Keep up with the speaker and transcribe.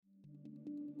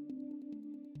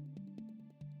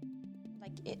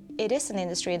it is an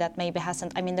industry that maybe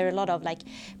hasn't. I mean, there are a lot of like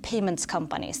payments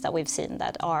companies that we've seen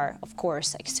that are, of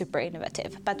course, like super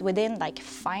innovative. But within like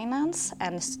finance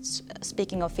and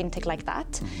speaking of fintech like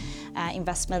that,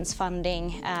 investments,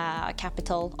 funding,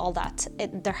 capital, all that,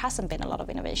 there hasn't been a lot of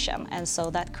innovation, and so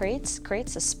that creates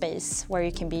a space where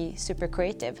you can be super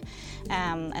creative,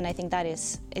 and I think that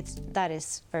is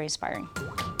very inspiring.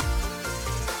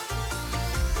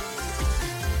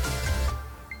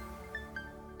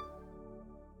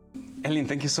 Elin,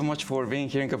 thank you so much for being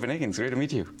here in Copenhagen. It's great to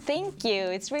meet you. Thank you.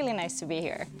 It's really nice to be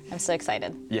here. I'm so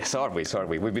excited. Yes, are we.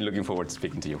 We've been looking forward to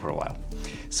speaking to you for a while.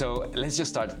 So let's just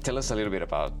start. Tell us a little bit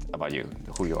about you,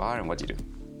 who you are and what you do.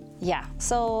 Yeah,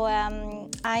 so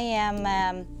I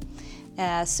am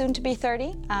soon to be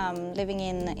 30, living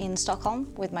in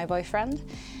Stockholm with my boyfriend.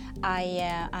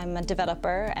 I'm a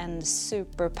developer and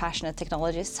super passionate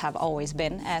technologist, have always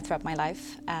been throughout my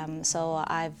life. So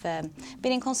I've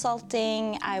been in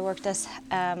consulting. I worked as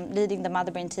leading the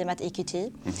Motherbrain team at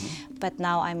EQT, but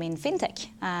now I'm in fintech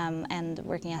and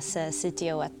working as a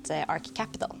CTO at ArK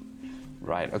Kapital.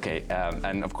 Right, okay.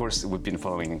 And of course, we've been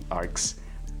following ArK's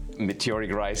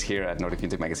meteoric rise here at Nordic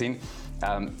Fintech Magazine.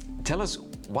 Tell us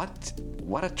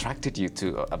what attracted you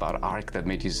about ArK that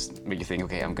made you think,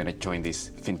 okay, I'm going to join this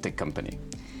fintech company?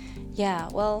 Yeah,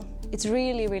 well, it's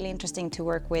really, really interesting to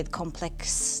work with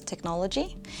complex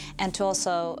technology and to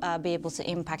also be able to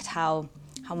impact how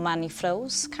money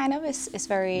flows. Kind of is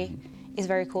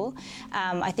very cool.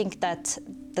 I think that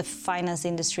the finance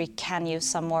industry can use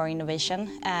some more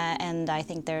innovation, and I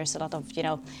think there's a lot of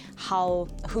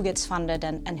who gets funded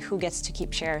and who gets to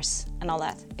keep shares and all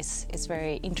that is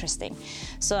very interesting.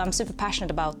 So I'm super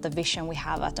passionate about the vision we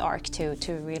have at ArK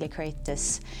to really create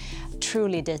this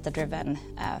truly data-driven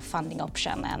funding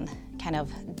option and kind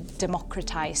of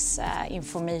democratize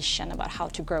information about how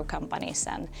to grow companies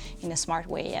and in a smart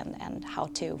way and how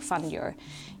to fund your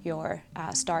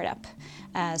startup.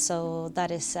 So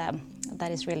that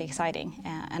is really exciting,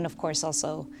 and of course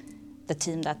also the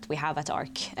team that we have at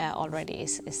ArK already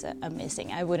is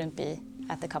amazing. I wouldn't be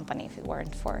at the company if it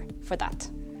weren't for that.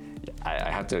 I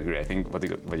have to agree. I think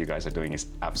what you guys are doing is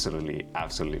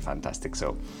absolutely fantastic.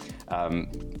 So,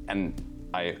 and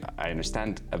I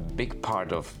understand a big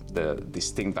part of the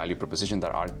distinct value proposition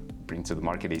that ArK brings to the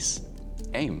market is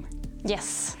AIM.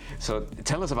 Yes. So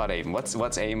tell us about AIM.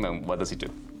 What's AIM and what does it do?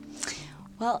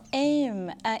 Well,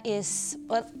 AIM is,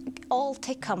 all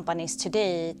tech companies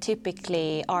today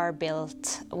typically are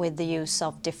built with the use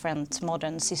of different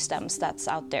modern systems that's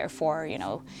out there for,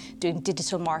 doing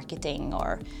digital marketing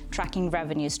or tracking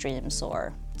revenue streams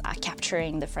or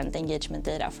capturing different engagement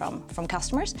data from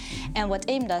customers. And what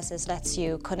AIM does is lets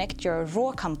you connect your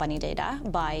raw company data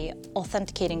by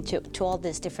authenticating to all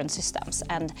these different systems.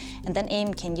 And then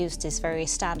AIM can use these very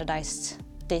standardized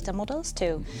data models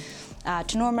to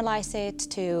normalize it,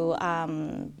 to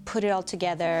put it all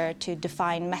together, to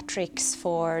define metrics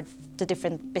for the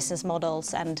different business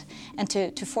models, and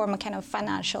to form a kind of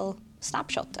financial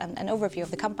snapshot and an overview of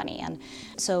the company. And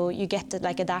so you get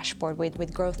like a dashboard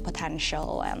with growth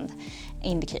potential and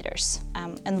indicators.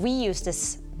 And we use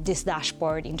this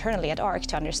dashboard internally at ArK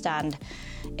to understand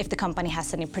if the company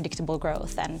has any predictable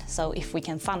growth, and so if we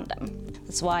can fund them.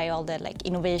 That's why all the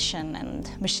innovation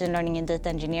and machine learning and data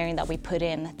engineering that we put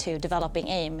in to developing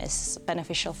AIM is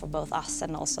beneficial for both us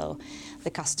and also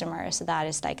the customers. That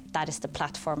is the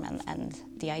platform and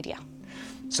the idea.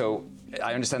 So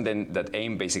I understand then that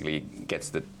AIM basically gets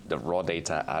the raw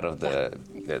data out of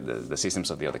the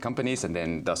systems of the other companies and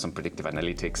then does some predictive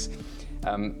analytics.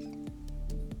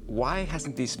 Why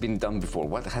hasn't this been done before?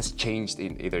 What has changed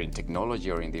either in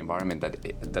technology or in the environment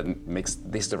that makes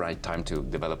this the right time to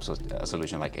develop a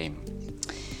solution like AIM?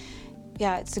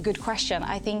 Yeah, it's a good question.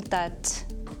 I think that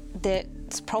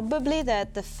it's probably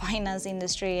that the finance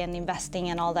industry and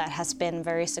investing and all that has been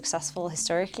very successful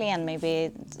historically, and maybe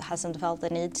it hasn't felt the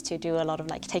need to do a lot of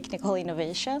technical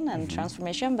innovation and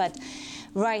transformation. But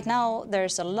right now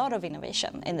there's a lot of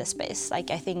innovation in this space. I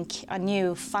think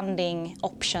new funding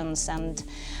options and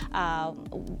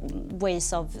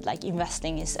ways of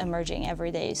investing is emerging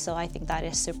every day. So I think that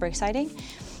is super exciting.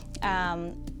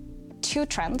 Two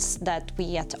trends that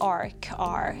we at ArK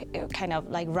are kind of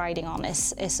riding on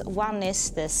is one is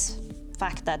this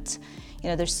fact that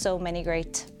there's so many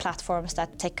great platforms that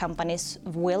tech companies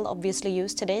will obviously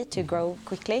use today to grow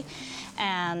quickly,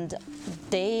 and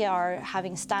they are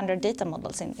having standard data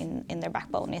models in their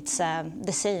backbone. It's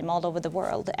the same all over the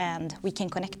world, and we can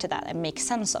connect to that and make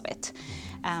sense of it.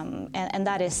 And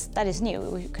that is new.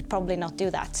 We could probably not do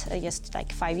that just like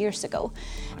 5 years ago.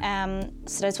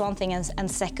 So that's one thing, and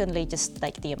secondly, just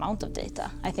like the amount of data.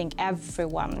 I think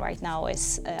everyone right now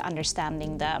is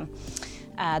understanding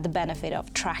the benefit of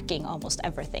tracking almost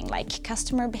everything, like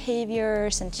customer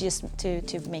behaviors, and just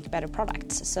to make better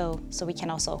products. So we can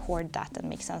also hoard that and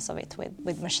make sense of it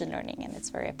with machine learning, and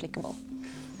it's very applicable.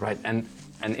 Right, and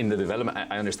in the development,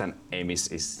 I understand AIM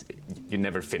is you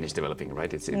never finish developing,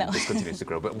 right? It continues to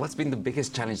grow. But what's been the biggest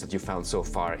challenge that you found so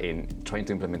far in trying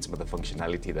to implement some of the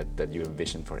functionality that you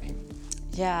envisioned for AIM?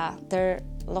 Yeah, there are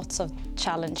lots of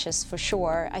challenges for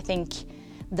sure. I think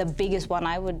the biggest one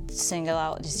I would single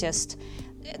out is just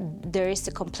there is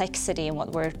a complexity in what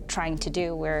we're trying to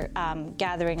do. We're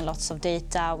gathering lots of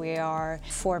data. We are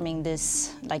forming this,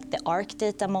 like the ArK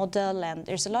data model, and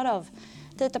there's a lot of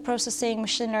data processing,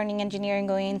 machine learning engineering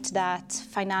going into that,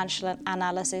 financial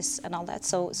analysis and all that.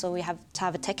 So we have to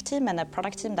have a tech team and a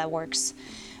product team that works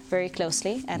very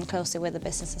closely with the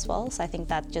business as well. So I think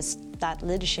that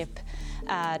leadership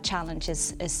challenge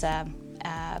is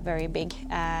very big,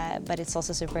 but it's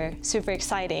also super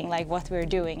exciting. Like what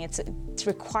we're doing, it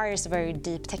requires a very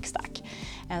deep tech stack,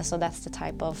 and so that's the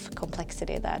type of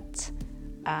complexity that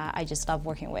I just love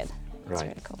working with. It's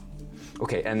really cool.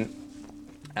 Okay, and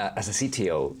as a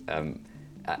CTO,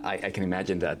 I can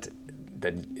imagine that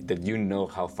you know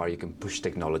how far you can push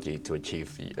technology to achieve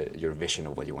your vision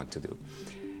of what you want to do.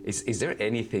 Is there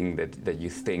anything that you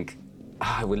think,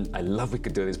 I love we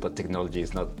could do this, but technology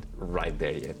is not right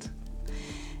there yet?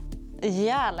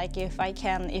 Yeah, like if I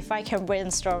can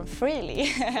brainstorm freely,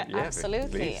 yeah,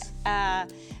 absolutely.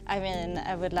 I mean,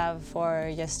 I would love for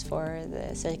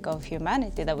the sake of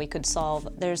humanity that we could solve.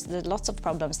 There's lots of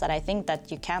problems that I think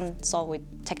that you can solve with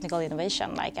technical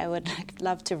innovation. Like I would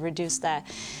love to reduce the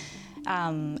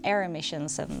air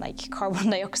emissions and like carbon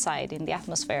dioxide in the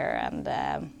atmosphere, and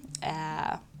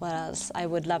what else? I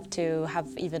would love to have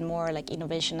even more like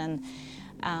innovation and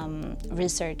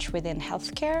research within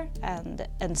healthcare,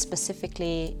 and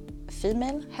specifically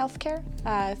female healthcare,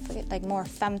 like more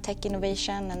femtech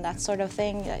innovation and that sort of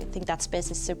thing. I think that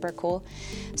space is super cool.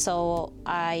 So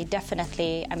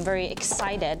I'm very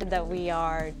excited that we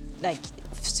are like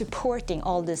supporting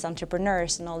all these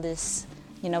entrepreneurs and all these,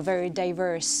 very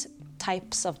diverse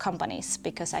types of companies,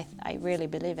 because I really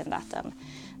believe in that, and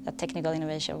that technical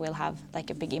innovation will have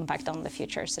like a big impact on the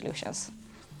future solutions.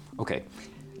 Okay.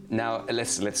 Now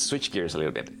let's switch gears a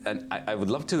little bit, and I would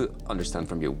love to understand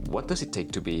from you, what does it take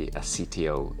to be a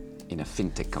CTO in a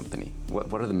fintech company?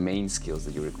 What are the main skills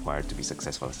that you require to be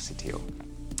successful as a CTO?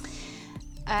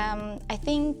 I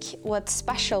think what's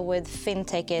special with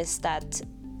fintech is that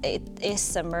it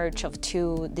is a merge of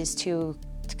these two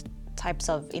types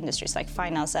of industries, like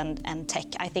finance and tech.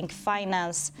 I think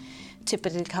finance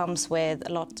typically comes with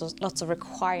lots of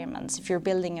requirements. If you're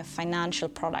building a financial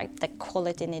product, the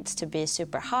quality needs to be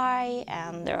super high,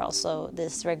 and there are also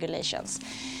these regulations.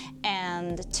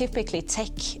 And typically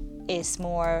tech is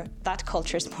more, that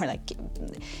culture is more like,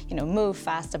 move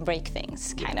fast and break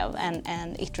things, kind of,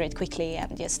 and iterate quickly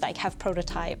and just like have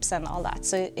prototypes and all that.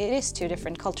 So it is two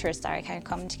different cultures that are kind of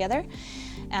coming together.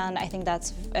 And I think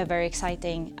that's a very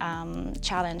exciting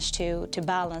challenge to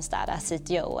balance that as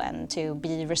CTO, and to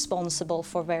be responsible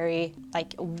for very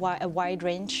like a wide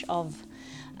range of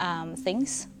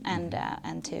things, and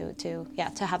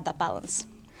to have that balance.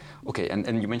 Okay,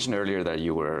 and you mentioned earlier that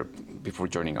you were, before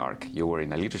joining ArK, you were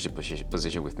in a leadership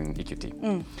position within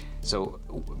EQT. So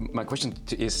my question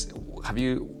is, have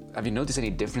you noticed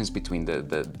any difference between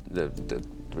the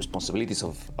responsibilities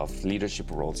of leadership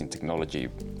roles in technology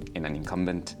in an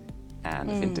incumbent and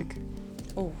fintech?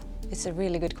 Oh, it's a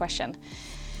really good question.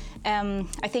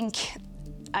 I think,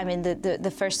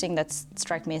 the first thing that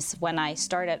struck me is when I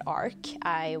started ArK,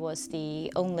 I was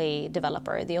the only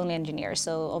developer, the only engineer.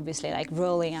 So obviously, like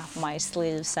rolling up my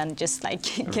sleeves and just like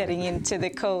getting into the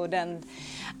code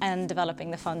and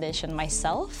developing the foundation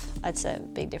myself. That's a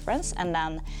big difference. And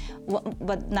then,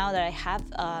 but now that I have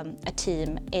a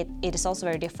team, it is also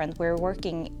very different. We're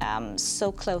working so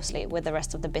closely with the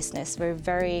rest of the business. We're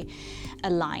very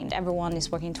aligned. Everyone is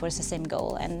working towards the same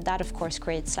goal, and that of course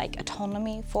creates like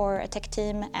autonomy for a tech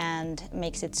team and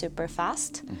makes it super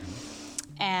fast.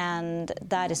 And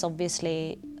that is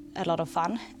obviously a lot of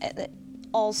fun.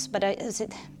 Also, but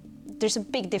there's a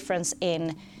big difference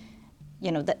in,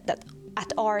 that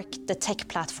at ArK, the tech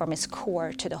platform is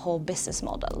core to the whole business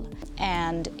model,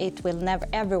 and it will never.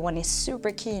 Everyone is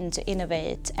super keen to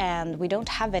innovate, and we don't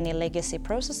have any legacy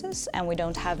processes, and we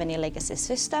don't have any legacy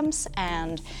systems,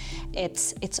 and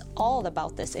it's all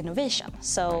about this innovation.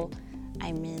 So,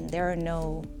 I mean, there are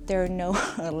no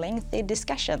lengthy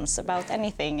discussions about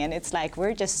anything, and it's like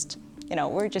we're just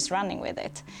running with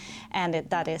it, and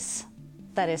that is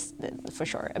for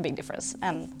sure a big difference,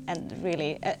 and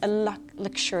really a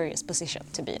luxurious position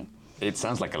to be in. It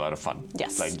sounds like a lot of fun.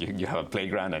 Yes. Like you have a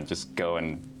playground and just go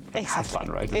and have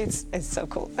fun, right? It's so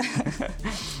cool.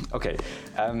 Okay.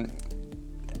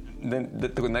 Then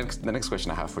the next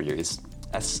question I have for you is,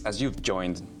 as you've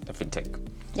joined a fintech,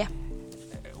 yeah,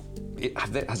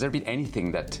 has there been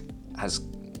anything that has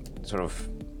sort of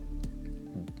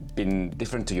been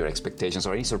different to your expectations,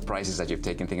 or any surprises that you've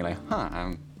taken, thinking like,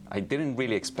 I didn't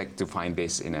really expect to find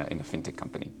this in a fintech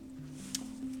company?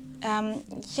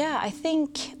 Yeah, I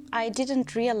think I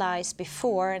didn't realize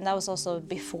before, and that was also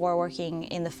before working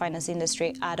in the finance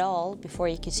industry at all, before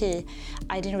EQT,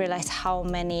 I didn't realize how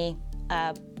many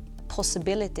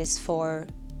possibilities for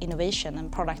innovation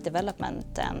and product development,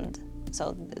 and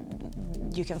so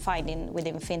you can find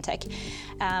within fintech.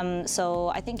 So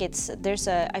I think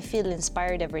I feel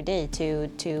inspired every day to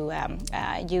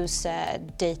use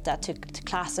data to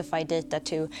classify data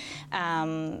to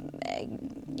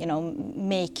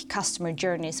make customer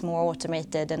journeys more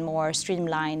automated and more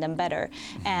streamlined and better.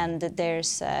 And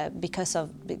there's a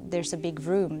big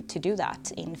room to do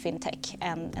that in fintech,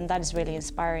 and that is really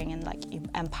inspiring and like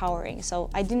empowering. So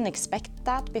I didn't expect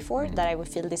that before, that I would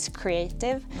feel this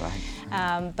creative,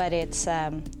 right. But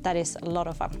that is a lot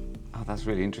of fun. Oh, that's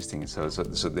really interesting. So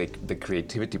the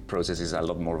creativity process is a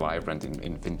lot more vibrant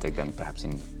in fintech than perhaps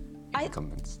in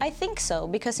incumbents. I think so,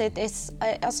 because it is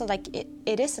also like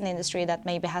it is an industry that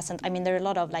maybe hasn't. I mean, there are a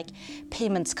lot of like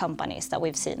payments companies that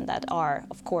we've seen that are,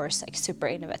 of course, like super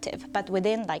innovative. But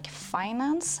within like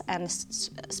finance, and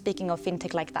speaking of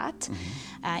fintech like that,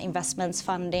 investments,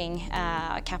 funding,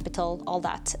 capital, all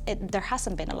that, there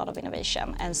hasn't been a lot of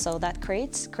innovation, and so that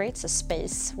creates a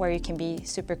space where you can be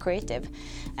super creative,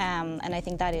 and I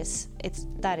think that is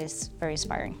very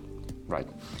inspiring. Right.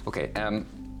 Okay.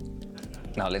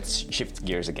 Now let's shift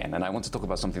gears again, and I want to talk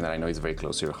about something that I know is very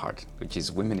close to your heart, which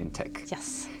is women in tech.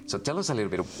 Yes. So tell us a little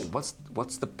bit of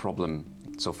what's the problem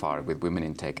so far with women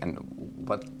in tech, and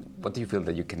what do you feel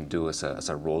that you can do as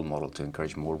a role model to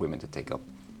encourage more women to take up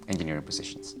engineering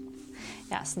positions?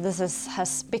 Yes, this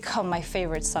has become my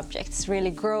favorite subject. It's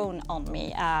really grown on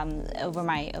me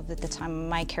over the time of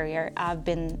my career.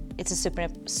 It's a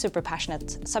super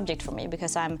passionate subject for me,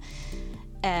 because I'm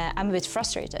a bit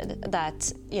frustrated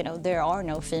that there are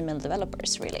no female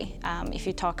developers really. If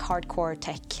you talk hardcore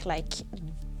tech, like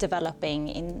developing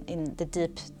in the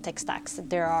deep tech stacks,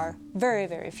 there are very,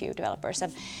 very few developers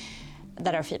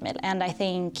that are female. And I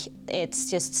think it's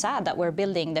just sad that we're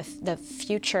building the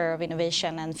future of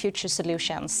innovation and future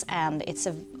solutions, and it's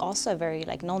also a very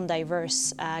like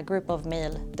non-diverse group of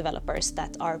male developers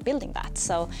that are building that.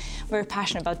 So we're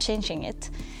passionate about changing it.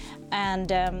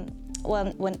 And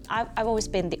when I've always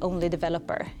been the only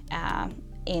developer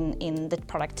in the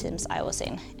product teams I was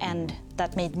in, and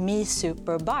that made me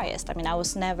super biased. I mean, I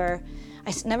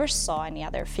never saw any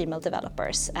other female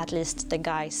developers. At least the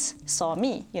guys saw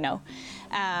me,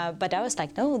 But I was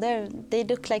like, no, they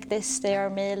look like this. They are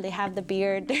male. They have the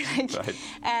beard. Right.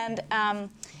 And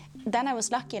then I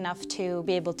was lucky enough to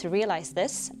be able to realize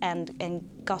this, and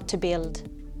got to build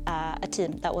a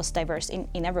team that was diverse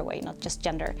in every way, not just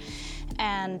gender,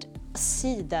 and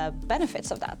see the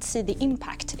benefits of that, see the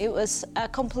impact. It was a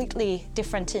completely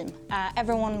different team.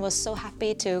 Everyone was so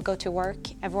happy to go to work.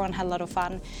 Everyone had a lot of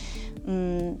fun.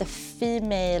 The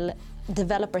female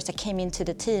developers that came into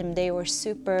the team, they were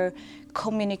super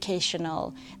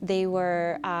communicational. They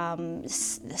were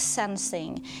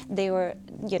sensing. They were,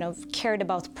 cared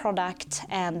about product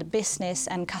and business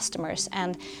and customers,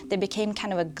 and they became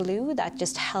kind of a glue that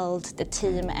just held the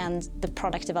team and the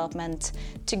product development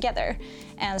together.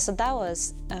 And so that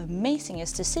was amazing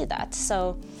just to see that.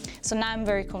 So now I'm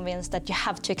very convinced that you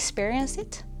have to experience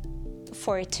it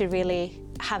for it to really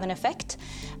have an effect.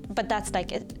 But that's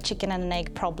like a chicken and an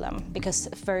egg problem, because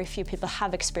very few people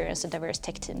have experienced a diverse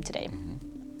tech team today.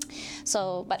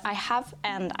 So, but I have,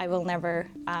 and I will never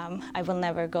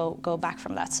go back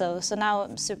from that. So now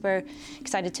I'm super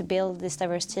excited to build this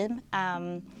diverse team.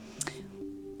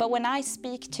 But when I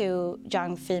speak to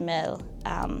young female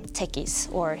techies,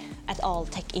 or at all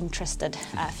tech-interested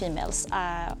females,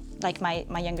 like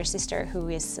my younger sister who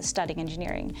is studying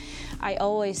engineering, I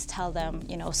always tell them,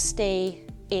 stay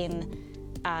in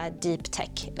deep tech,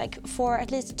 like for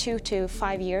at least 2 to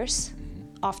 5 years,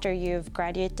 after you've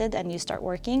graduated and you start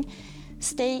working,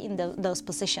 stay in those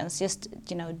positions. Just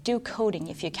do coding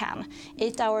if you can.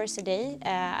 8 hours a day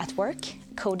at work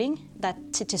coding, that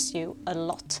teaches you a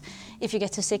lot. If you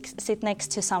get to sit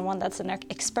next to someone that's an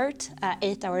expert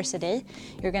 8 hours a day,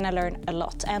 you're gonna learn a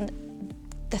lot. And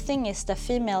the thing is, the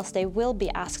females, they will be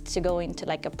asked to go into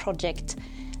like a project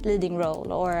leading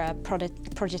role or a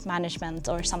project management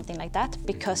or something like that,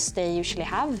 because they usually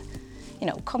have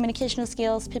communication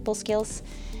skills, people skills.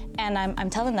 And I'm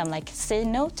telling them, like, say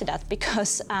no to that,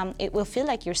 because it will feel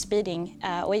like you're speeding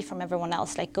away from everyone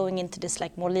else, like going into this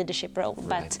like more leadership role. Right.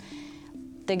 But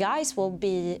the guys will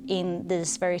be in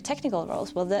these very technical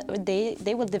roles. Well,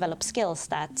 they will develop skills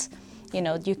that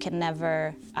you can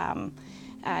never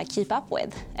keep up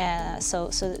with. So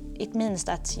it means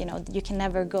that you can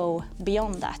never go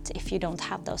beyond that if you don't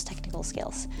have those technical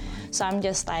skills. So I'm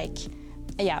just like,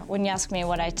 yeah, when you ask me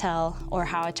what I tell or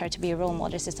how I try to be a role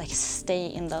model, it's like stay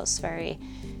in those very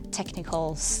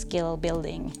technical skill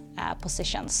building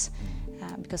positions,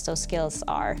 because those skills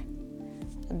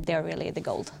they're really the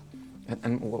gold.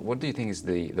 And what do you think is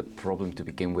the problem to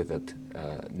begin with, that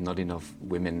not enough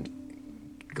women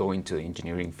go into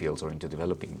engineering fields or into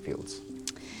developing fields?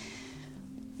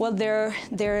 Well,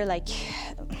 they're like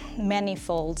many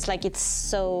folds. Like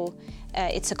it's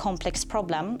a complex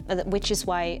problem, which is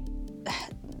why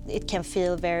it can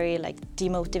feel very like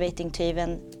demotivating to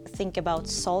even think about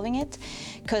solving it,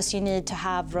 because you need to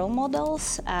have role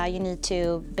models. You need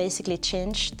to basically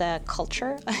change the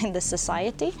culture in the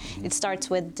society. It starts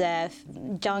with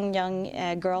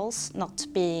young girls not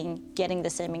getting the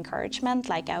same encouragement.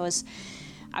 Like I was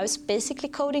basically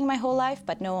coding my whole life,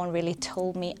 but no one really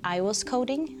told me I was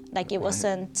coding. Like it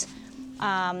wasn't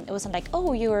like,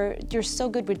 oh, you're so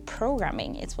good with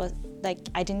programming. It was like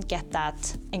I didn't get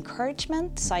that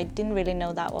encouragement, so I didn't really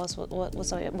know that was what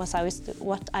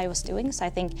I was doing. So I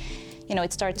think,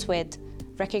 it starts with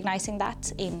recognizing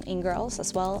that in girls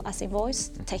as well as in boys,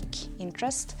 tech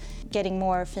interest, getting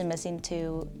more females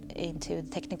into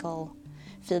technical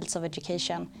fields of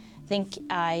education. I think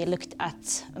I looked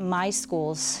at my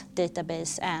school's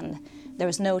database and there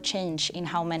was no change in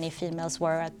how many females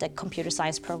were at the computer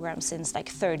science program since like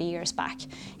 30 years back.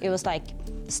 It was like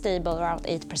stable around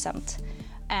 8%.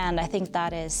 And I think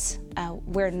that is,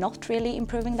 we're not really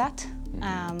improving that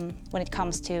when it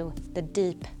comes to the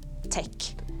deep tech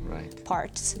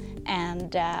parts.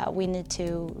 And we need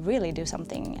to really do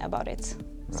something about it.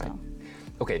 Right. So.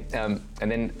 Okay, and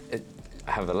then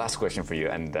I have the last question for you,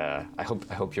 and I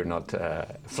hope you're not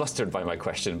flustered by my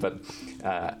question, but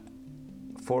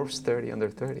Forbes 30 under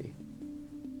 30.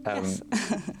 Yes.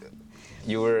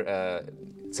 You were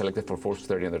selected for Forbes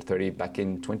 30 under 30 back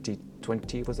in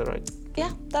 2020, was that right?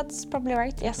 Yeah, that's probably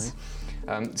right, yes.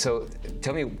 Okay. So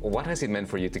tell me, what has it meant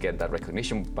for you to get that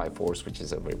recognition by Forbes, which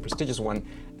is a very prestigious one,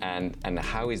 and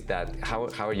how is that? How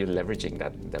are you leveraging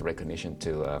that recognition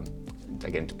to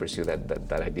again to pursue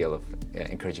that ideal of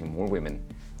encouraging more women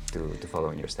to follow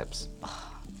in your steps?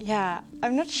 Yeah,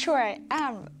 I'm not sure I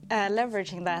am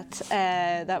leveraging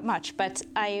that much, but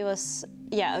I was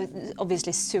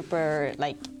obviously super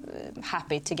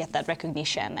happy to get that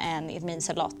recognition, and it means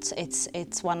a lot.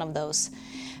 It's one of those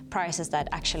prizes that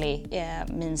actually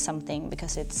means something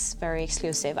because it's very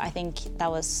exclusive. I think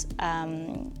that was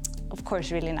of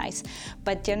course really nice,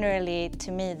 but generally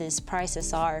to me these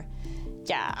prizes are,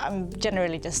 I'm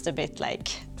generally just a bit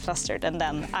flustered, and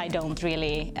then I don't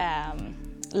really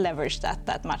leverage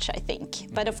that much, I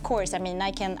think. But of course, I mean,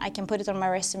 I can put it on my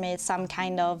resume. It's some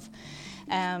kind of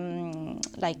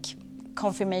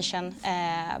confirmation.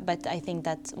 But I think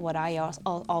that what I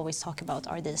always talk about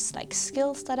are these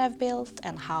skills that I've built,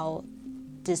 and how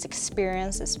this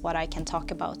experience is what I can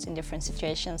talk about in different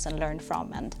situations and learn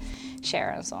from and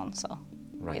share and so on. So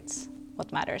it's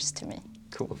what matters to me.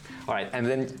 Cool. All right, and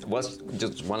then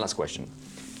just one last question.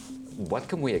 What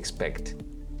can we expect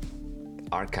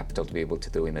ArK Kapital to be able to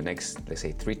do in the next, let's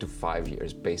say, 3 to 5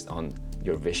 years, based on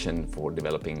your vision for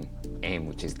developing AIM,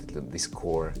 which is this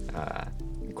core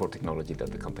technology that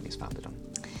the company is founded on?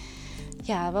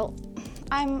 Yeah, well,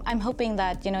 I'm hoping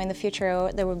that in the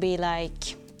future there will be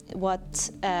what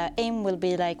AIM will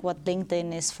be what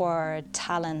LinkedIn is for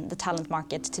the talent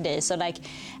market today. So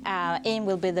AIM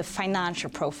will be the financial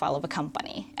profile of a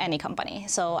company, any company.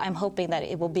 So I'm hoping that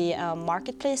it will be a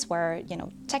marketplace where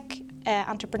tech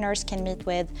entrepreneurs can meet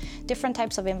with different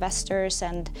types of investors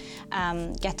and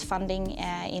get funding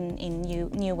in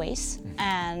new ways,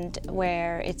 and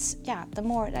where it's the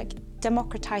more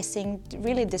democratizing,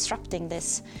 really disrupting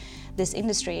this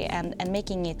industry and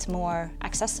making it more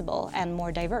accessible and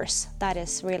more diverse. That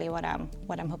is really what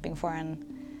I'm hoping for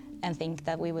and think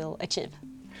that we will achieve.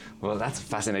 Well, that's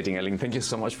fascinating, Elin. Thank you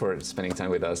so much for spending time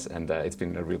with us, and it's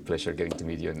been a real pleasure getting to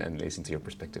meet you and listen to your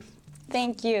perspective.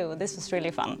 Thank you. This was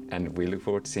really fun. And we look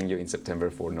forward to seeing you in September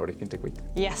for Nordic FinTech Week.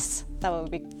 Yes, that will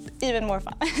be even more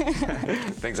fun.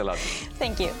 Thanks a lot.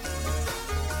 Thank you.